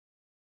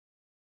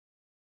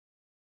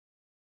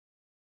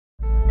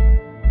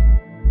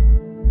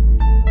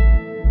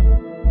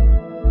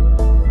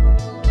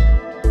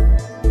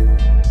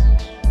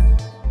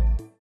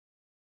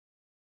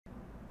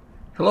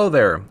Hello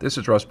there, this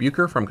is Russ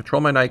Bucher from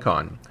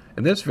ControlMyNikon.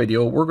 In this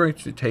video we're going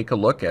to take a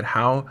look at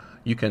how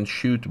you can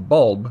shoot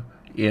bulb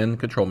in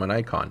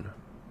ControlMyNikon.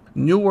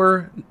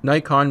 Newer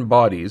Nikon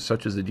bodies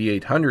such as the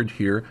D800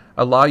 here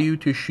allow you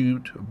to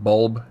shoot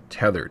bulb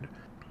tethered.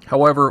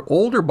 However,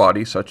 older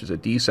bodies such as a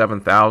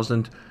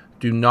D7000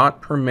 do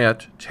not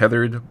permit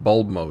tethered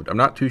bulb mode. I'm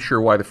not too sure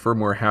why the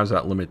firmware has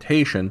that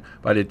limitation,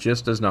 but it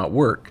just does not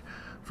work.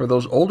 For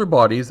those older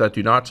bodies that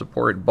do not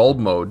support bulb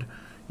mode,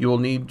 you will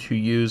need to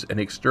use an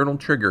external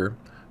trigger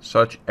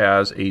such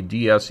as a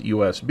DS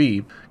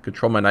USB.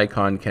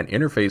 ControlMyNikon can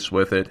interface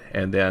with it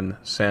and then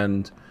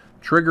send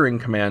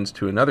triggering commands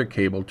to another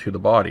cable to the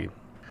body.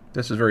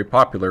 This is very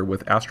popular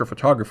with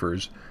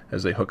astrophotographers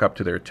as they hook up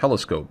to their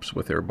telescopes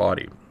with their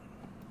body.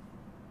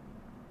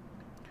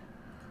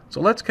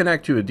 So let's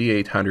connect to a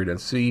D800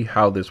 and see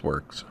how this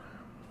works.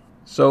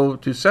 So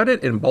to set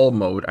it in bulb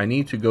mode, I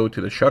need to go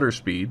to the shutter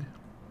speed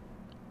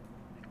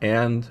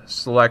and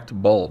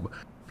select bulb.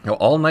 Now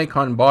all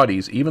Nikon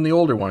bodies, even the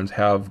older ones,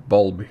 have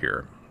bulb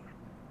here.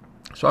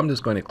 So I'm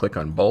just going to click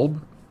on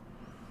bulb.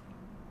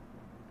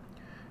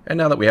 And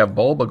now that we have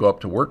bulb, I'll go up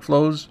to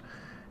workflows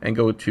and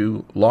go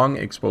to long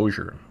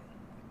exposure.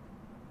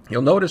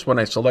 You'll notice when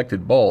I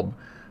selected bulb,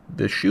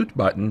 the shoot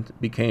button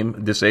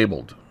became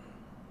disabled.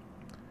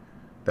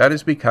 That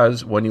is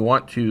because when you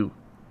want to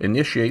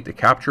initiate the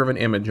capture of an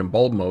image in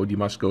bulb mode, you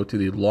must go to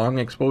the long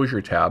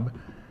exposure tab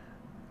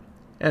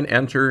and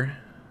enter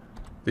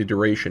the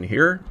duration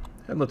here,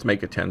 and let's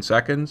make it 10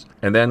 seconds,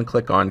 and then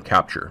click on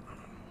capture.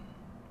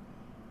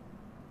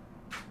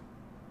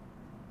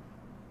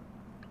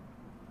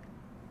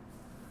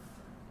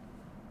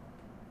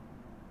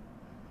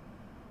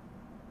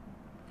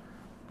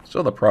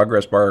 So the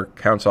progress bar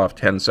counts off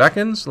 10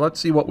 seconds. Let's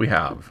see what we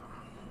have.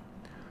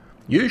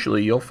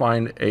 Usually you'll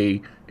find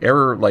a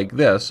error like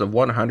this of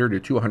 100 or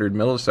 200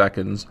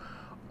 milliseconds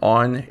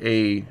on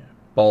a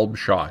bulb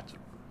shot.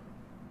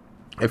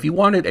 If you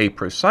wanted a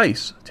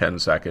precise 10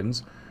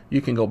 seconds,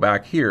 you can go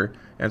back here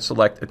and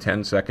select a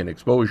 10-second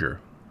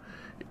exposure.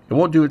 It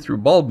won't do it through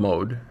bulb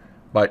mode,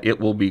 but it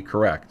will be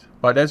correct.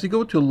 But as you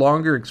go to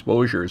longer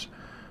exposures,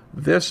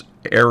 this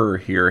error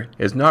here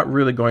is not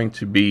really going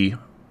to be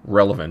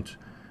relevant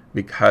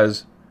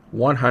because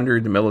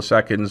 100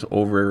 milliseconds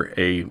over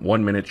a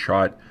 1-minute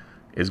shot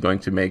is going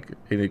to make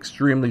an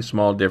extremely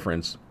small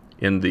difference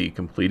in the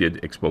completed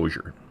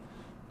exposure.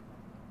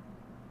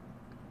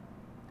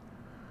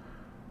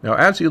 Now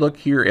as you look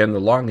here in the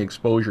long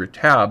exposure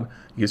tab,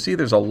 you see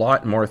there's a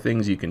lot more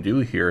things you can do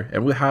here,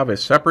 and we'll have a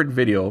separate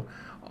video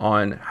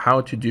on how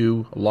to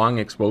do long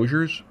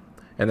exposures,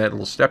 and that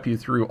will step you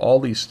through all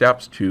these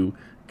steps to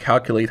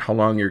calculate how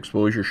long your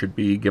exposure should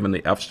be given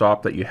the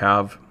f-stop that you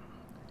have,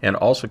 and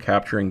also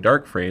capturing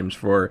dark frames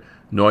for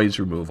noise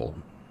removal.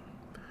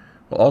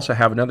 We'll also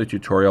have another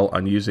tutorial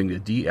on using the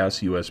DS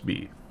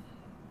USB.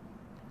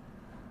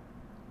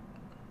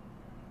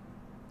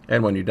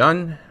 And when you're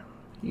done,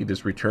 you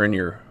just return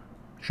your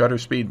shutter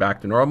speed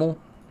back to normal.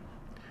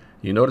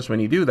 You notice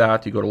when you do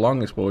that, you go to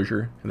long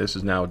exposure, and this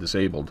is now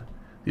disabled.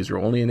 These are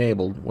only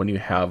enabled when you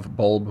have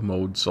bulb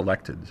mode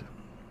selected.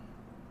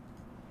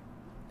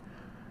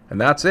 And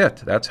that's it.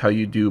 That's how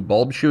you do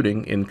bulb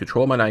shooting in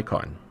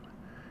ControlMyNikon.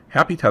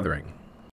 Happy tethering.